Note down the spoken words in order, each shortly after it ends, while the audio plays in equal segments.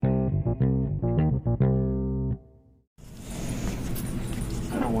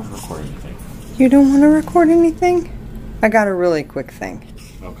don't want to record anything. You don't want to record anything? I got a really quick thing.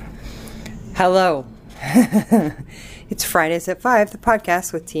 Okay. Hello. It's Fridays at 5, the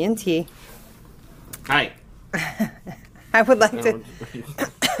podcast with TNT. Hi. I would like to...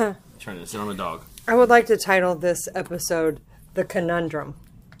 Trying to sit on a dog. I would like to title this episode The Conundrum.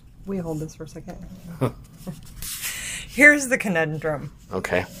 Will you hold this for a second? Here's the conundrum.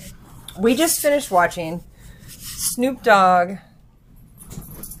 Okay. We just finished watching Snoop Dogg.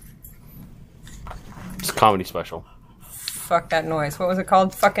 It's a comedy special. Fuck that noise. What was it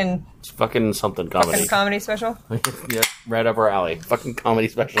called? Fucking something comedy. Fucking comedy special? Yeah, right up our alley. Fucking comedy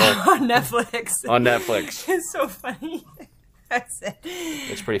special. On Netflix. On Netflix. It's so funny. I said,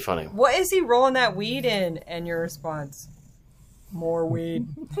 it's pretty funny. what is he rolling that weed in? And your response, more weed.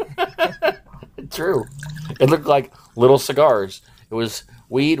 True. It looked like little cigars. It was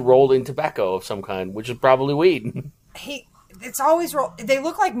weed rolled in tobacco of some kind, which is probably weed. It's always they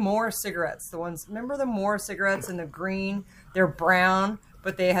look like Moore cigarettes. The ones, remember the Moore cigarettes in the green? They're brown,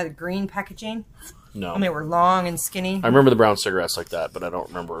 but they had green packaging. No. And they were long and skinny. I remember the brown cigarettes like that, but I don't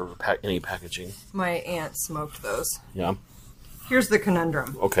remember any packaging. My aunt smoked those. Yeah. Here's the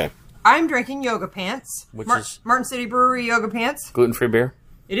conundrum. Okay. I'm drinking Yoga Pants. Which is? Martin City Brewery Yoga Pants. Gluten-free beer?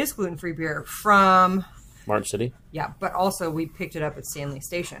 It is gluten-free beer from... Martin City? Yeah, but also we picked it up at Stanley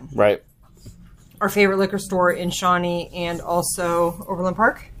Station. Right. Our favorite liquor store in Shawnee and also Overland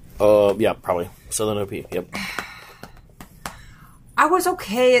Park. Yeah, probably. Southern OP, yep. I was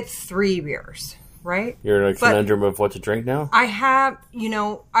okay at 3 beers, right? You're in a conundrum of what to drink now? I have,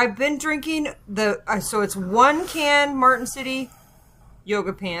 I've been drinking so it's 1 can Martin City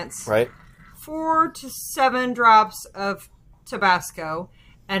Yoga Pants. Right. 4 to 7 drops of Tabasco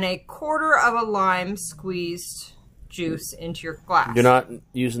and a quarter of a lime squeezed juice into your glass. You're not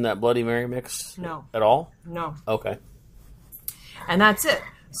using that Bloody Mary mix? No. At all? No. Okay. And that's it.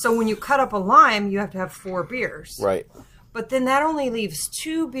 So when you cut up a lime, you have to have 4 beers. Right. But then that only leaves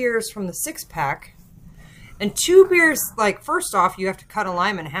 2 beers from the 6-pack. And 2 beers, first off, you have to cut a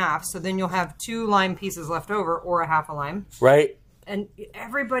lime in half. So then you'll have 2 lime pieces left over or a half a lime. Right. And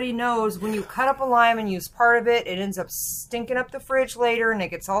everybody knows when you cut up a lime and use part of it, it ends up stinking up the fridge later and it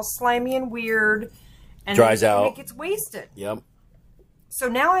gets all slimy and weird. And dries out. And it gets wasted. Yep. So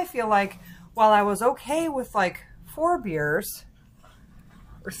now I feel like while I was okay with 4 beers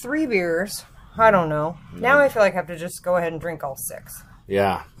or 3 beers, I don't know. Now I feel like I have to just go ahead and drink all 6.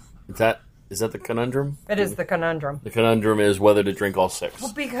 Yeah. Is that the conundrum? It is the conundrum. The conundrum is whether to drink all 6.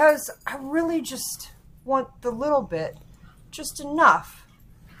 Well, because I really just want the little bit, just enough.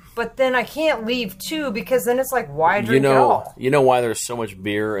 But then I can't leave 2 because then it's why drink it all? You know why there's so much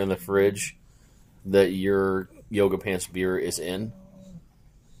beer in the fridge that your Yoga Pants beer is in?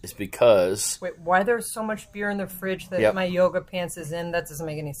 It's because... Wait, why there's so much beer in the fridge that my Yoga Pants is in? That doesn't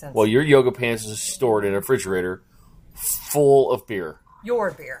make any sense. Well, your Yoga Pants is stored in a refrigerator full of beer. Your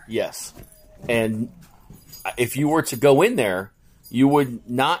beer. Yes. And if you were to go in there, you would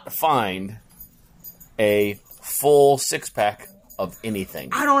not find a full 6-pack of anything.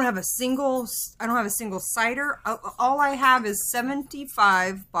 I don't have a single cider. All I have is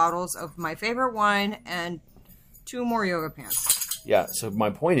 75 bottles of my favorite wine and 2 more Yoga Pants. Yeah, so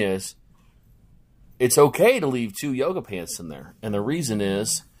my point is, it's okay to leave 2 Yoga Pants in there. And the reason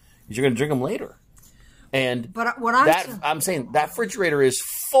is you're going to drink them later. And I'm saying that refrigerator is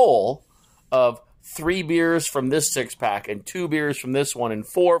full of 3 beers from this 6-pack and 2 beers from this one and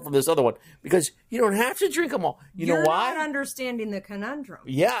 4 from this other one because you don't have to drink them all. You're know why? You're not understanding the conundrum.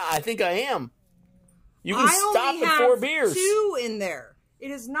 Yeah, I think I am. You can stop at 4 beers. 2 in there. It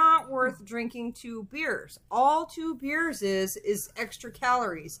is not worth drinking 2 beers. All 2 beers is extra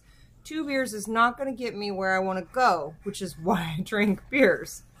calories. 2 beers is not going to get me where I want to go, which is why I drink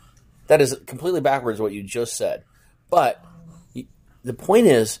beers. That is completely backwards what you just said. But the point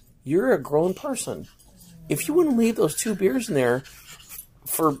is, you're a grown person. If you want to leave those 2 beers in there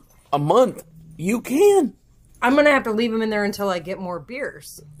for a month, you can. I'm going to have to leave them in there until I get more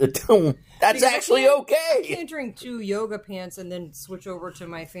beers. That's actually okay. I can't drink 2 Yoga Pants and then switch over to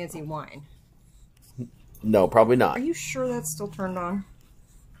my fancy wine. No, probably not. Are you sure that's still turned on?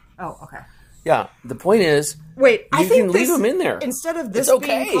 Oh, okay. Yeah, the point is, wait, I think leave them in there. Instead of this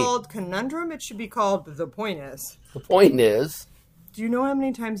being called Conundrum, it should be called The Point Is. The point is... Do you know how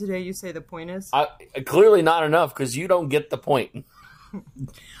many times a day you say the point is? Clearly not enough, because you don't get the point.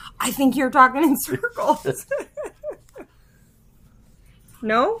 I think you're talking in circles.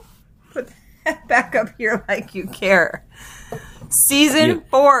 No? Put that back up here like you care. Season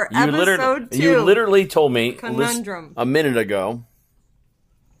 4, episode 2. You literally told me Conundrum. A minute ago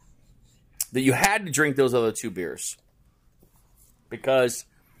that you had to drink those other 2 beers. Because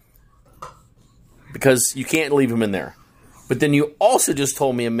because you can't leave them in there. But then you also just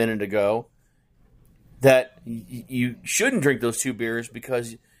told me a minute ago that you shouldn't drink those 2 beers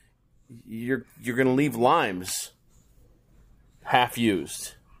because you're going to leave limes half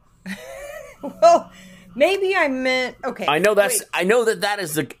used. Well, maybe I meant okay. I know that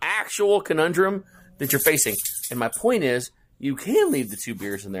is the actual conundrum that you're facing. And my point is, you can leave the 2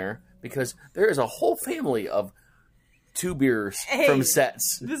 beers in there because there is a whole family of 2 beers from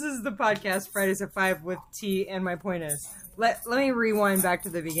sets. This is the podcast Fridays at 5 with T, and my point is, let me rewind back to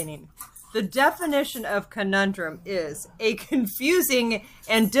the beginning. The definition of conundrum is a confusing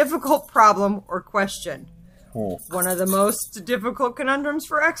and difficult problem or question. One of the most difficult conundrums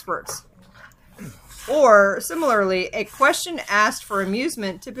for experts. Or, similarly, a question asked for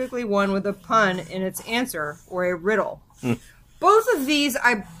amusement, typically one with a pun in its answer, or a riddle. Both of these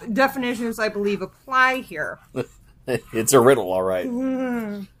definitions, I believe, apply here. It's a riddle, all right.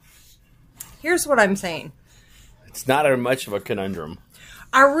 Here's what I'm saying. It's not much of a conundrum.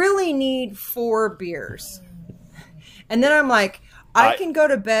 I really need 4 beers. And then I'm like, I can go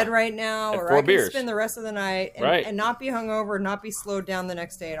to bed right now, or I can spend the rest of the night and not be hungover, not be slowed down the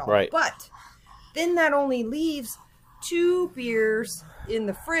next day at all. Right. But then that only leaves 2 beers in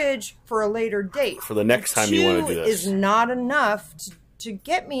the fridge for a later date. For the next time you want to do this. 2 is not enough to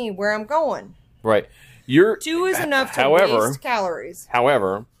get me where I'm going. Right. 2 is enough to waste calories.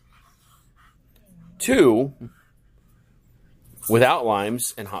 However, 2 without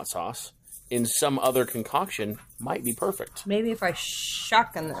limes and hot sauce in some other concoction might be perfect. Maybe if I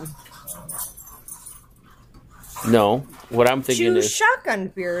shotgun them. No, what I'm thinking is shotgun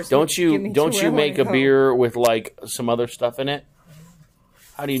beers. Don't you make a beer with like some other stuff in it?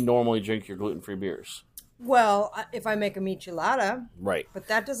 How do you normally drink your gluten-free beers? Well, if I make a michelada, right? But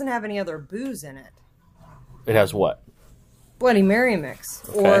that doesn't have any other booze in it. It has what? Bloody Mary mix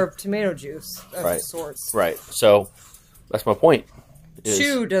or tomato juice of sorts. Right. So that's my point.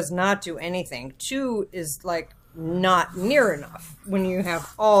 2 does not do anything. 2 is like not near enough when you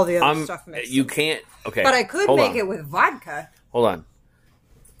have all the other stuff mixed. You can't. Okay. But I could make it with vodka. Hold on.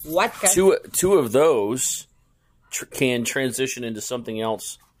 Vodka. Two of those can transition into something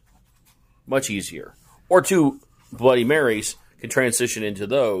else much easier. Or 2 Bloody Marys can transition into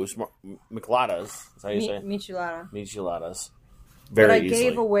those micheladas. Is that how you say? Micheladas. Very easily. But I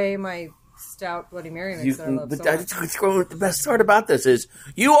gave away my stout Bloody Mary mix that I love so much. The best part about this is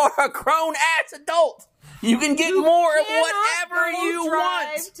you are a grown-ass adult. You can get more of whatever you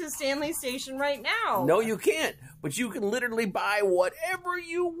want. To Stanley Station right now. No, you can't. But you can literally buy whatever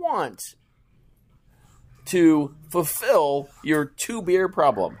you want to fulfill your 2 beer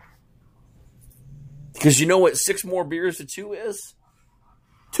problem. Because you know what 6 more beers to 2 is?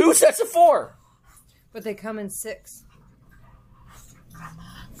 2 sets of 4. But they come in 6.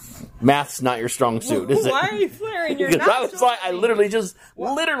 Math's not your strong suit, is it? Why are you flaring your Because I literally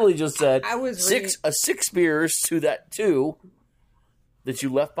just said 6 beers to that 2 that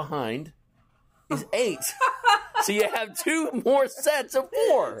you left behind is 8. So you have 2 more sets of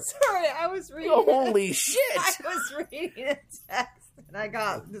 4. Sorry, I was reading. Holy shit! I was reading a text and I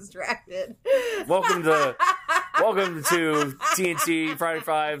got distracted. Welcome to TNT Friday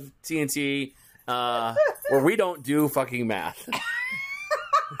 5 TNT, where we don't do fucking math.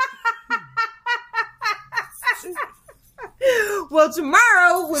 Well,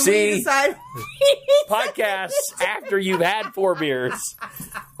 tomorrow when we decide podcasts after you've had 4 beers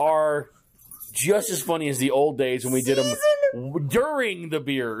are just as funny as the old days when we did them during the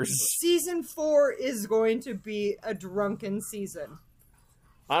beers. Season 4 is going to be a drunken season.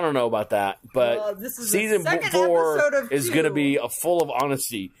 I don't know about that, but season 4 is going to be full of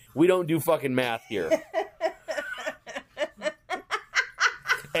honesty. We don't do fucking math here.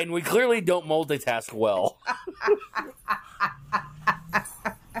 And we clearly don't multitask well.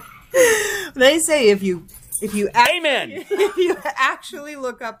 They say if you Amen. If you actually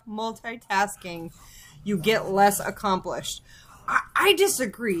look up multitasking, you get less accomplished. I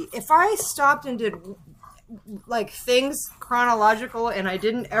disagree. If I stopped and did like things chronological and I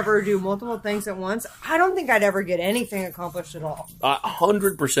didn't ever do multiple things at once, I don't think I'd ever get anything accomplished at all. I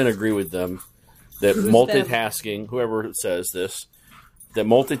 100% agree with them that multitasking, whoever says this, that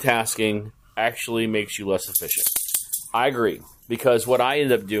multitasking actually makes you less efficient. I agree. Because what I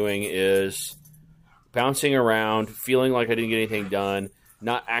end up doing is bouncing around, feeling like I didn't get anything done,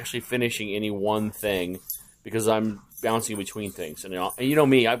 not actually finishing any one thing because I'm bouncing between things. And you know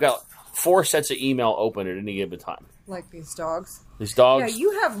me, I've got 4 sets of email open at any given time. Like these dogs. These dogs. Yeah,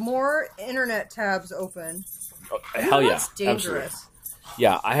 you have more internet tabs open. Oh, hell yeah. That's dangerous. Absolutely.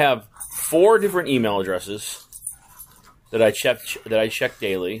 Yeah, I have 4 different email addresses that I check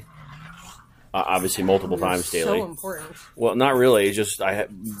daily. obviously multiple times daily. So important. Well, not really. It's just I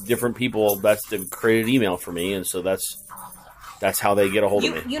have different people that's the created email for me, and so that's how they get a hold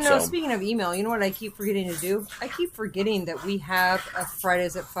of me. You know, speaking of email, you know what I keep forgetting to do? I keep forgetting that we have a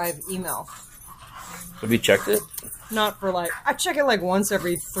Fridays at 5 email. Have you checked it? Not for I check it like once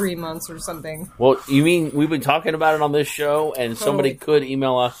every 3 months or something. Well, you mean we've been talking about it on this show, and somebody could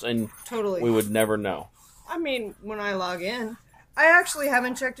email us, and we would never know. I mean, when I log in, I actually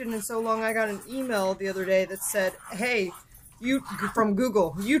haven't checked it in so long. I got an email the other day that said, "Hey, from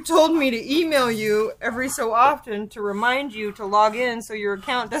Google, you told me to email you every so often to remind you to log in so your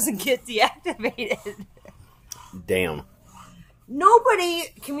account doesn't get deactivated." Damn. Nobody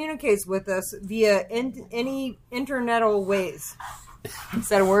communicates with us via any internetal ways. Is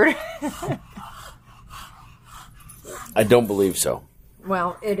that a word? I don't believe so.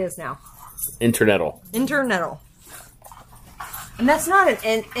 Well, it is now. Internetal. And that's not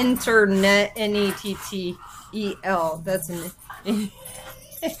an internet, Nettel. That's an...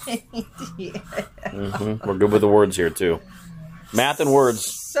 We're good with the words here, too. Math and words.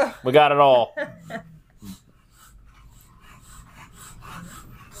 We got it all.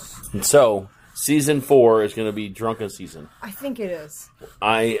 And so, season 4 is going to be drunken season. I think it is.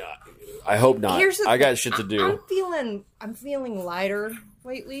 I hope not. I got shit to do. I'm feeling lighter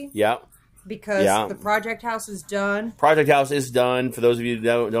lately. Yeah. Because the Project House is done. Project House is done. For those of you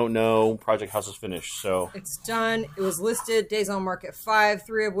who don't know, Project House is finished. So it's done. It was listed days on market 5,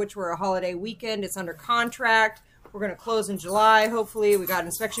 3 of which were a holiday weekend. It's under contract. We're going to close in July, hopefully. We got an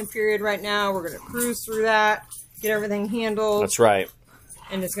inspection period right now. We're going to cruise through that, get everything handled. That's right.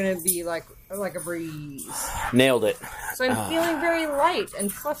 And it's going to be like a breeze. Nailed it. So I'm feeling very light and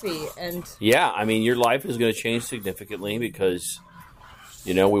fluffy. And yeah, I mean, your life is going to change significantly because,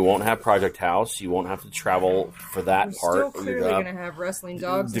 you know, we won't have Project House. You won't have to travel for that part. We're still clearly going to have wrestling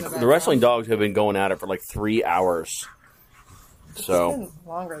dogs. The wrestling dogs have been going at it for like 3 hours. So it's been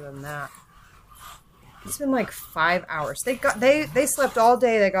longer than that. It's been like 5 hours. They slept all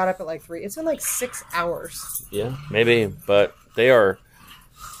day. They got up at like 3. It's been like 6 hours. Yeah, maybe, but they are.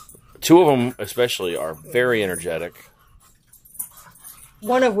 2 of them especially are very energetic.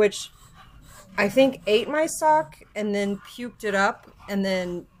 One of which I think ate my sock and then puked it up and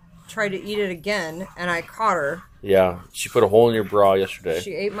then tried to eat it again, and I caught her. Yeah, she put a hole in your bra yesterday.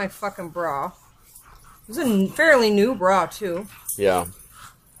 She ate my fucking bra. It was a fairly new bra, too. Yeah.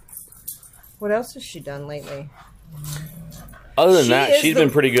 What else has she done lately? Other than that, she's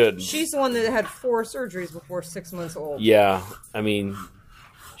been pretty good. She's the one that had 4 surgeries before 6 months old. Yeah, I mean,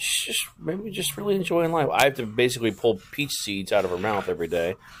 she's just really enjoying life. I have to basically pull peach seeds out of her mouth every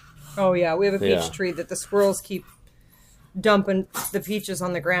day. Oh, yeah. We have a peach tree that the squirrels keep dumping the peaches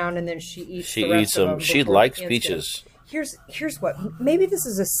on the ground, and then she eats them. She likes peaches. Here's what. Maybe this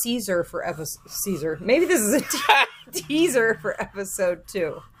is a teaser for Maybe this is a teaser for episode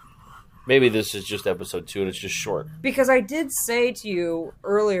 2. Maybe this is just episode 2 and it's just short. Because I did say to you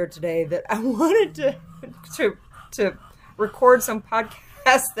earlier today that I wanted to record some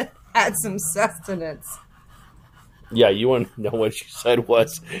podcasts that had some sustenance. Yeah, you want to know what she said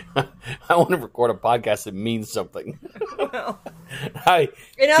was, I want to record a podcast that means something. Well, I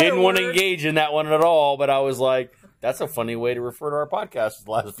didn't want to engage in that one at all, but I was like, that's a funny way to refer to our podcast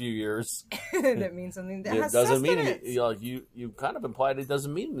the last few years. That means something that has doesn't sustenance. mean you kind of implied it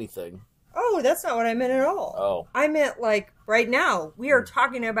doesn't mean anything. Oh, that's not what I meant at all. Oh. I meant, like, right now, we are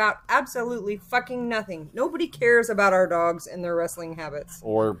talking about absolutely fucking nothing. Nobody cares about our dogs and their wrestling habits.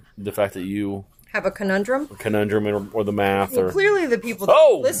 Or the fact that you have a conundrum? Or the math. Well, clearly the people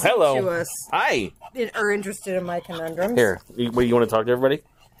that listen to us are interested in my conundrums. Here, you want to talk to everybody?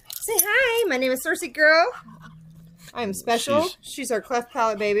 Say hi, my name is Cersei Girl. I'm special. She's our cleft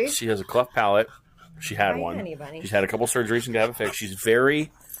palate baby. She has a cleft palate. She had one. Honey bunny. She's had a couple surgeries and got it fixed. She's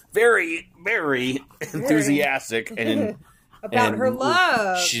very, very, very enthusiastic and about her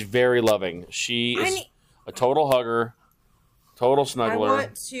love. She's very loving. She is a total hugger, total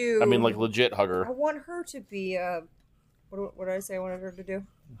snuggler. I mean, like legit hugger. I want her to be what did I say I wanted her to do?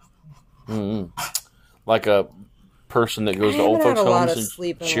 Mm-hmm. Like a person that goes to old folks' homes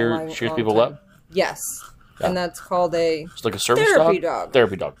and cheers people up. Yes. Yeah. And that's called it's like a service dog.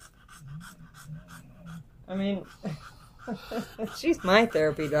 Therapy dog. I mean, she's my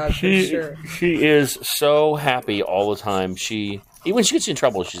therapy dog for sure. She is so happy all the time. Even when she gets in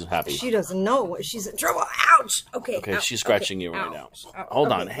trouble, she's happy. She doesn't know when she's in trouble. Ouch! Okay, ouch, she's scratching you right now.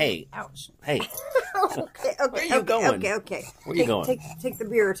 Hold on. Hey. Ouch. Hey. Okay. Where are you going? Okay. Where are you going? Take the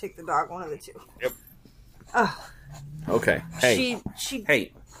beer or take the dog, one of the two. Yep. Okay. Hey.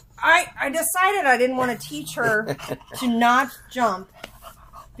 Hey. I decided I didn't want to teach her to not jump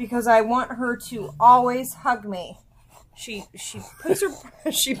because I want her to always hug me. She puts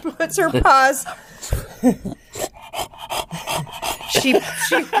her paws she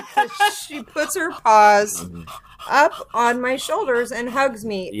puts her paws up on my shoulders and hugs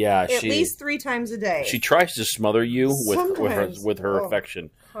me. Yeah, at least 3 times a day. She tries to smother you with her affection.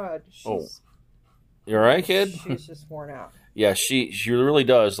 God, you all right, kid? She's just worn out. Yeah, she really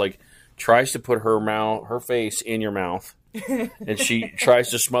does. Like, tries to put her face in your mouth. And she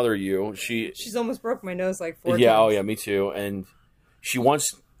tries to smother you. She's almost broke my nose like 4 times. Yeah, oh yeah, me too. And she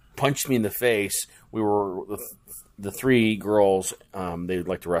once punched me in the face. We were the 3 girls. They'd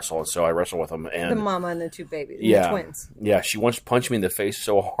like to wrestle, and so I wrestle with them. And the mama and the 2 babies, the twins. Yeah, she once punched me in the face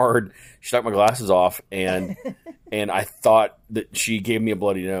so hard she knocked my glasses off, and and I thought that she gave me a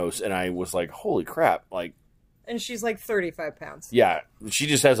bloody nose, and I was like, "Holy crap!" Like, and she's like 35 pounds. Yeah, she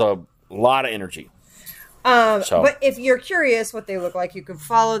just has a lot of energy. But if you're curious what they look like, you can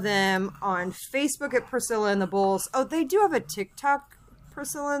follow them on Facebook at Priscilla and the Bulls. Oh, they do have a TikTok,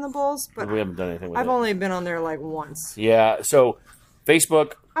 Priscilla and the Bulls, but we haven't done anything with it. I've only been on there like once. Yeah, so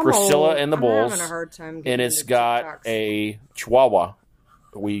Facebook, Priscilla and the Bulls. I'm having a hard time. And it's got TikToks. A Chihuahua.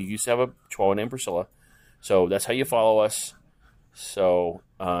 We used to have a Chihuahua named Priscilla. So that's how you follow us. So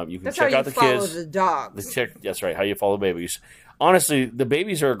you can check out the kids. The dogs. That's right, how you follow babies. Honestly, the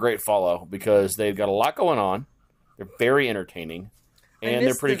babies are a great follow because they've got a lot going on. They're very entertaining, and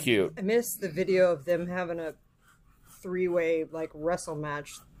they're pretty cute. I missed the video of them having a 3-way like wrestle match.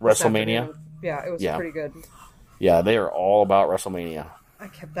 WrestleMania? Yeah, it was pretty good. Yeah, they are all about WrestleMania. I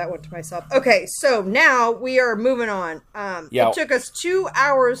kept that one to myself. Okay, so now we are moving on. It took us 2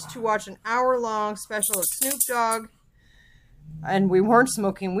 hours to watch an hour-long special of Snoop Dogg. And we weren't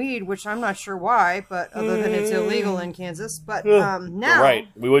smoking weed, which I'm not sure why, but other than it's illegal in Kansas. But now... Right,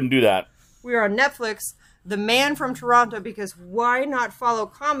 we wouldn't do that. We are on Netflix, The Man from Toronto, because why not follow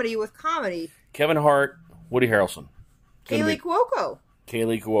comedy with comedy? Kevin Hart, Woody Harrelson. Kaylee Cuoco.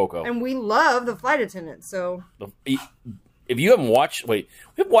 And we love The Flight Attendant, so... If you haven't watched... Wait,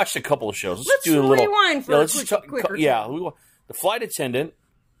 we've watched a couple of shows. Let's do a little... rewind for a quicker The Flight Attendant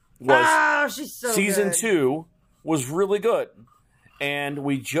was... she's so Season good. 2 was really good. And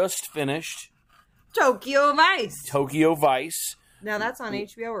we just finished... Tokyo Vice. Now that's on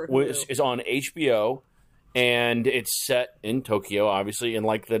HBO or Hulu? It's on HBO. And it's set in Tokyo, obviously, in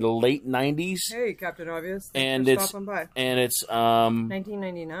like the late 90s. Hey, Captain Obvious. And it's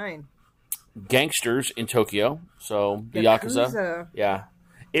 1999. Gangsters in Tokyo. So the Yakuza. Yeah.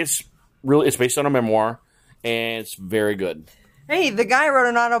 It's based on a memoir, and it's very good. Hey, the guy wrote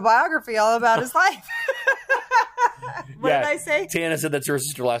an autobiography all about his life. What did I say? Tana said that to her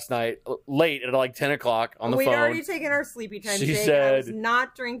sister last night, late at like 10 o'clock on the phone. We'd already taken our sleepy time. She said, I was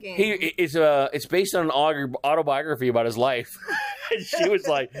not drinking. It's based on an autobiography about his life. And she was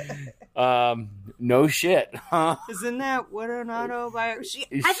like, no shit, huh? Isn't that what an autobiography?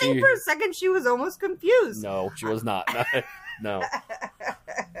 I think for a second she was almost confused. No, she was not. No.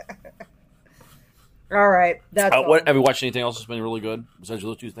 All right. That's all. Have you watched anything else that's been really good besides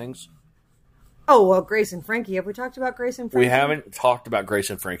those 2 things? Oh, well, Grace and Frankie. Have we talked about Grace and Frankie? We haven't talked about Grace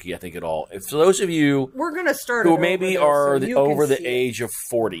and Frankie, I think, at all. For those of you we're going to start who maybe are over the age of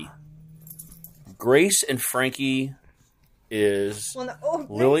 40, Grace and Frankie is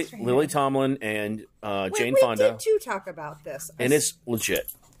Lily Tomlin and Jane Fonda. We did too talk about this. And it's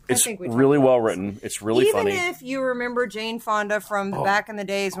legit. It's really well written. It's really funny. Even if you remember Jane Fonda from back in the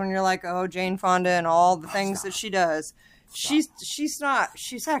days when you're like, oh, Jane Fonda and all the things that she does. She's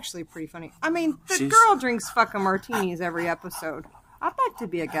actually pretty funny. I mean, the girl drinks fucking martinis every episode. I'd like to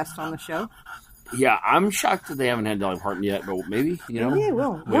be a guest on the show. Yeah, I'm shocked that they haven't had Dolly Parton yet, but maybe, you know. Maybe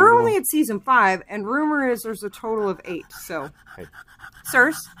we'll. We're only at season 5, and rumor is there's a total of 8, so. Okay.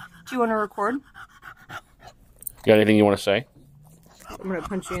 Sirs, do you want to record? Got anything you want to say? I'm going to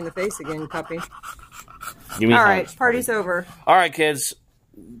punch you in the face again, puppy. Give me all right, party's over. All right, kids.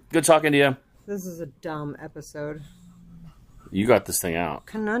 Good talking to you. This is a dumb episode. You got this thing out.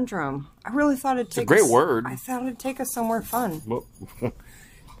 Conundrum. I really thought it'd take us... It's a great word. I thought it'd take us somewhere fun.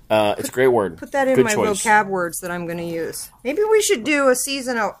 It's a great word. Put that in my vocab words that I'm going to use. Maybe we should do a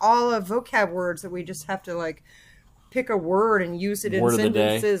season of all of vocab words that we just have to, like, pick a word and use it in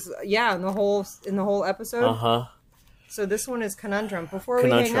sentences. Yeah, in the whole episode. Uh-huh. So this one is conundrum. Before we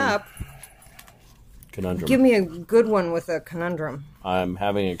hang up, conundrum. Give me a good one with a conundrum. I'm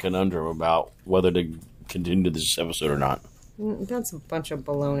having a conundrum about whether to continue this episode or not. That's a bunch of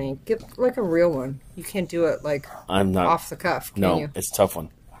baloney. Get like a real one. You can't do it like off the cuff, can you? No, it's a tough one.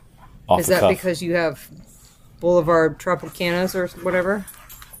 Is that because you have Boulevard Tropicanas or whatever?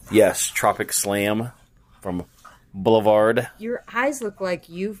 Yes, Tropic Slam from Boulevard. Your eyes look like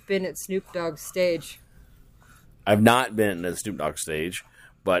you've been at Snoop Dogg's stage. I've not been at Snoop Dogg's stage,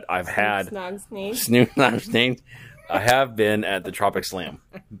 but I've had Snoop Dogg's stage. I have been at the Tropic Slam.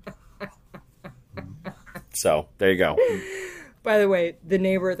 So, there you go. By the way, the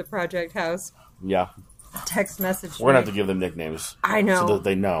neighbor at the project house. Yeah. Text message. We're going to have to give them nicknames. I know. So that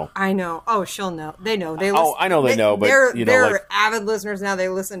they know. I know. Oh, she'll know. They know. I know they know, but they're avid listeners now. They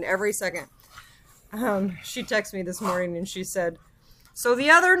listen every second. She texted me this morning and she said, so the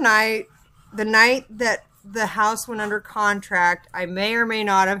other night, the night that the house went under contract, I may or may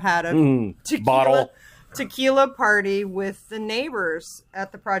not have had a tequila party with the neighbors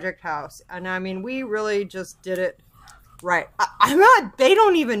at the project house. And I mean, we really just did it right. They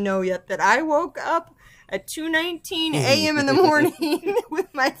don't even know yet that I woke up at 2:19 a.m. in the morning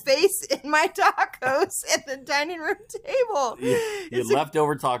with my face in my tacos at the dining room table. You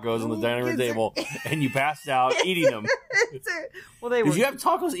leftover tacos on the dining room table, and you passed out eating them. Did you have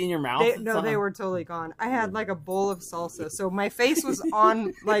tacos in your mouth? No, they were totally gone. I had like a bowl of salsa, so my face was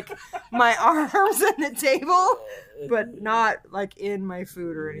on like my arms on the table, but not like in my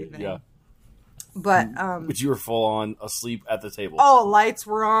food or anything. Yeah. But you were full on asleep at the table. Oh, lights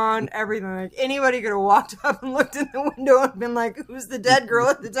were on, everything. Like anybody could have walked up and looked in the window and been like, "Who's the dead girl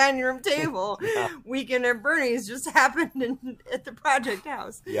at the dining room table?" Yeah. Weekend at Bernie's just happened at the project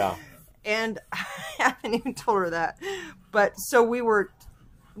house. Yeah. And I haven't even told her that. But so we were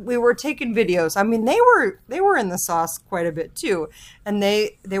taking videos. I mean, they were in the sauce quite a bit too, and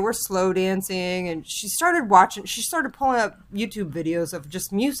they were slow dancing. And she started pulling up YouTube videos of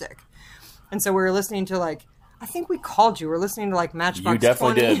just music. And so we were listening to I think we called you. We were listening to Matchbox 20. You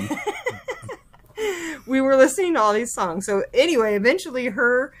definitely did. We were listening to all these songs. So anyway, eventually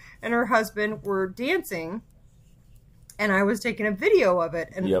her and her husband were dancing, and I was taking a video of it.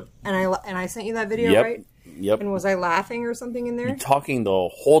 And and I sent you that video, right? Yep. And was I laughing or something in there? You're talking the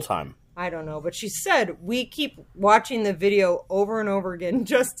whole time. I don't know, but she said we keep watching the video over and over again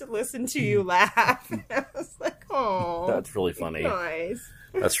just to listen to you laugh. And I was like, oh, that's really funny. Nice.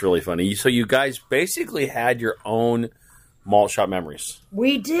 That's really funny. So you guys basically had your own malt shop memories.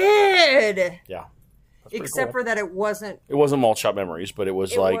 We did. Yeah. Except for that it wasn't... It wasn't malt shop memories, but it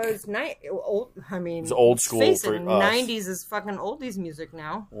was old. I mean... It's old school face it, 90s is fucking oldies music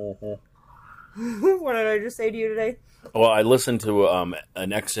now. Mm-hmm. What did I just say to you today? Well, I listened to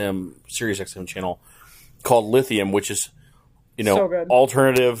an Sirius XM channel called Lithium, which is, so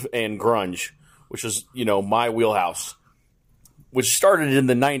alternative and grunge, which is, my wheelhouse. Which started in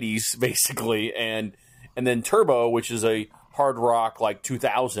the 90s, basically, and then Turbo, which is a hard rock,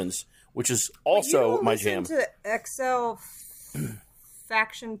 2000s, which is also my jam. You listen to XL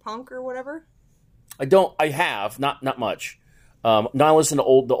Faction Punk or whatever? I have, not much. Now I listen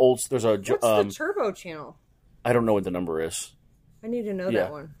to the old, there's a... What's the Turbo channel? I don't know what the number is. I need to know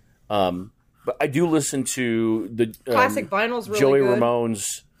that one. But I do listen to the... Classic Vinyl's really Joey good.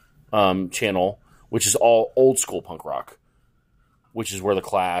 Ramone's channel, which is all old school punk rock. Which is where the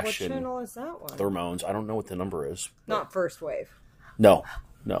Clash What channel is that one? The Ramones. I don't know what the number is. Not First Wave. No.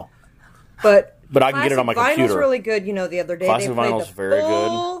 But I can get it on my computer. Vinyl's really good. The other day Classic they played Vinyl's the very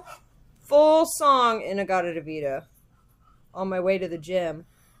good. Full song in Agata on my way to the gym,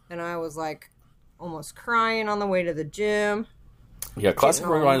 and I was almost crying on the way to the gym. Yeah, Classic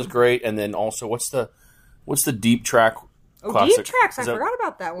Vinyl is great, and then also what's the deep track? Deep tracks! I forgot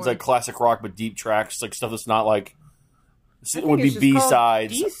about that one. It's classic rock, but deep tracks, stuff that's not it would be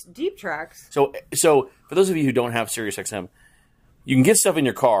B-sides. Deep tracks. So for those of you who don't have Sirius XM, you can get stuff in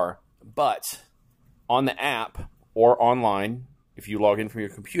your car, but on the app or online, if you log in from your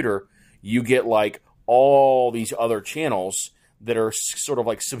computer, you get all these other channels that are sort of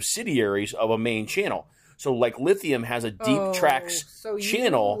subsidiaries of a main channel. So Lithium has a deep tracks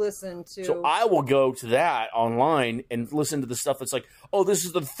channel. Listen to. So I will go to that online and listen to the stuff that's this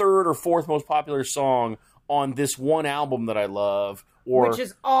is the third or fourth most popular song on this one album that I love, which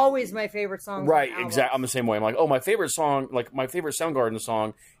is always my favorite song. Right, exactly. I'm the same way. I'm my favorite song, my favorite Soundgarden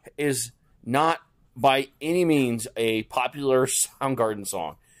song, is not by any means a popular Soundgarden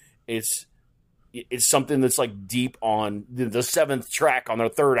song. It's something that's deep on the seventh track on their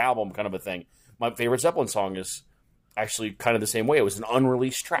third album, kind of a thing. My favorite Zeppelin song is actually kind of the same way. It was an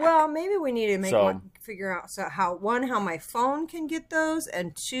unreleased track. Well, maybe we need to figure out how my phone can get those,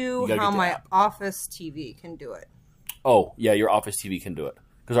 and two, how my office TV can do it. Oh, yeah, your office TV can do it.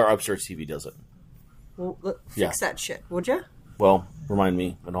 Because our upstairs TV does it. Well, fix that shit, would you? Well, remind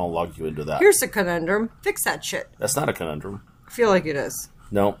me, and I'll log you into that. Here's a conundrum. Fix that shit. That's not a conundrum. I feel like it is.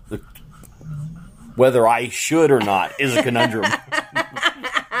 No. Whether I should or not is a conundrum.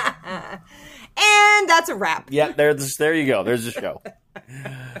 And that's that's a wrap. Yeah, there you go. There's the show.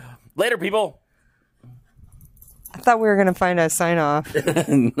 Later, people. I thought we were going to find a sign off.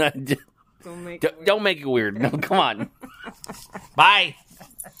 Don't make it weird. No, come on. Bye.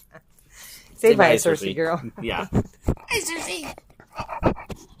 Say bye, Cersei girl. Yeah. Bye, Cersei.